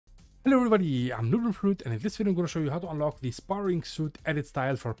Hello everybody, I'm NOOB-NOOB-FRUIT, and in this video I'm going to show you how to unlock the Sparring suit edit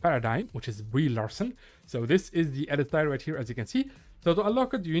style for Paradigm, which is Brie Larson. So this is the edit style right here, as you can see. So to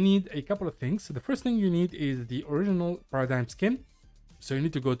unlock it, you need a couple of things. So the first thing you need is the original Paradigm skin. So you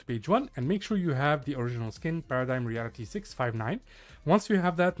need to go to page 1 and make sure you have the original skin, Paradigm Reality 659. Once you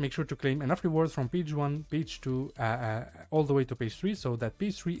have that, make sure to claim enough rewards from page 1, page 2, all the way to page 3, so that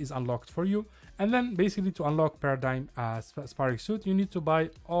page 3 is unlocked for you. And then basically to unlock Paradigm Sparring suit, you need to buy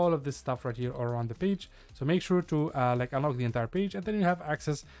all of this stuff right here or on the page. So make sure to unlock the entire page, and then you have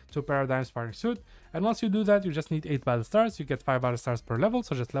access to Paradigm Sparring suit. And once you do that, you just need 8 battle stars. You get 5 battle stars per level,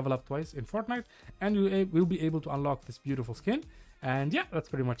 so just level up twice in Fortnite, and you will be able to unlock this beautiful skin. And yeah, that's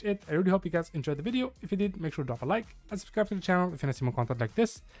pretty much it. I really hope you guys enjoyed the video. If you did, make sure to drop a like and subscribe to the channel if you want to see more content like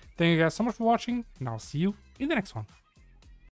this. Thank you guys so much for watching, and I'll see you in the next one.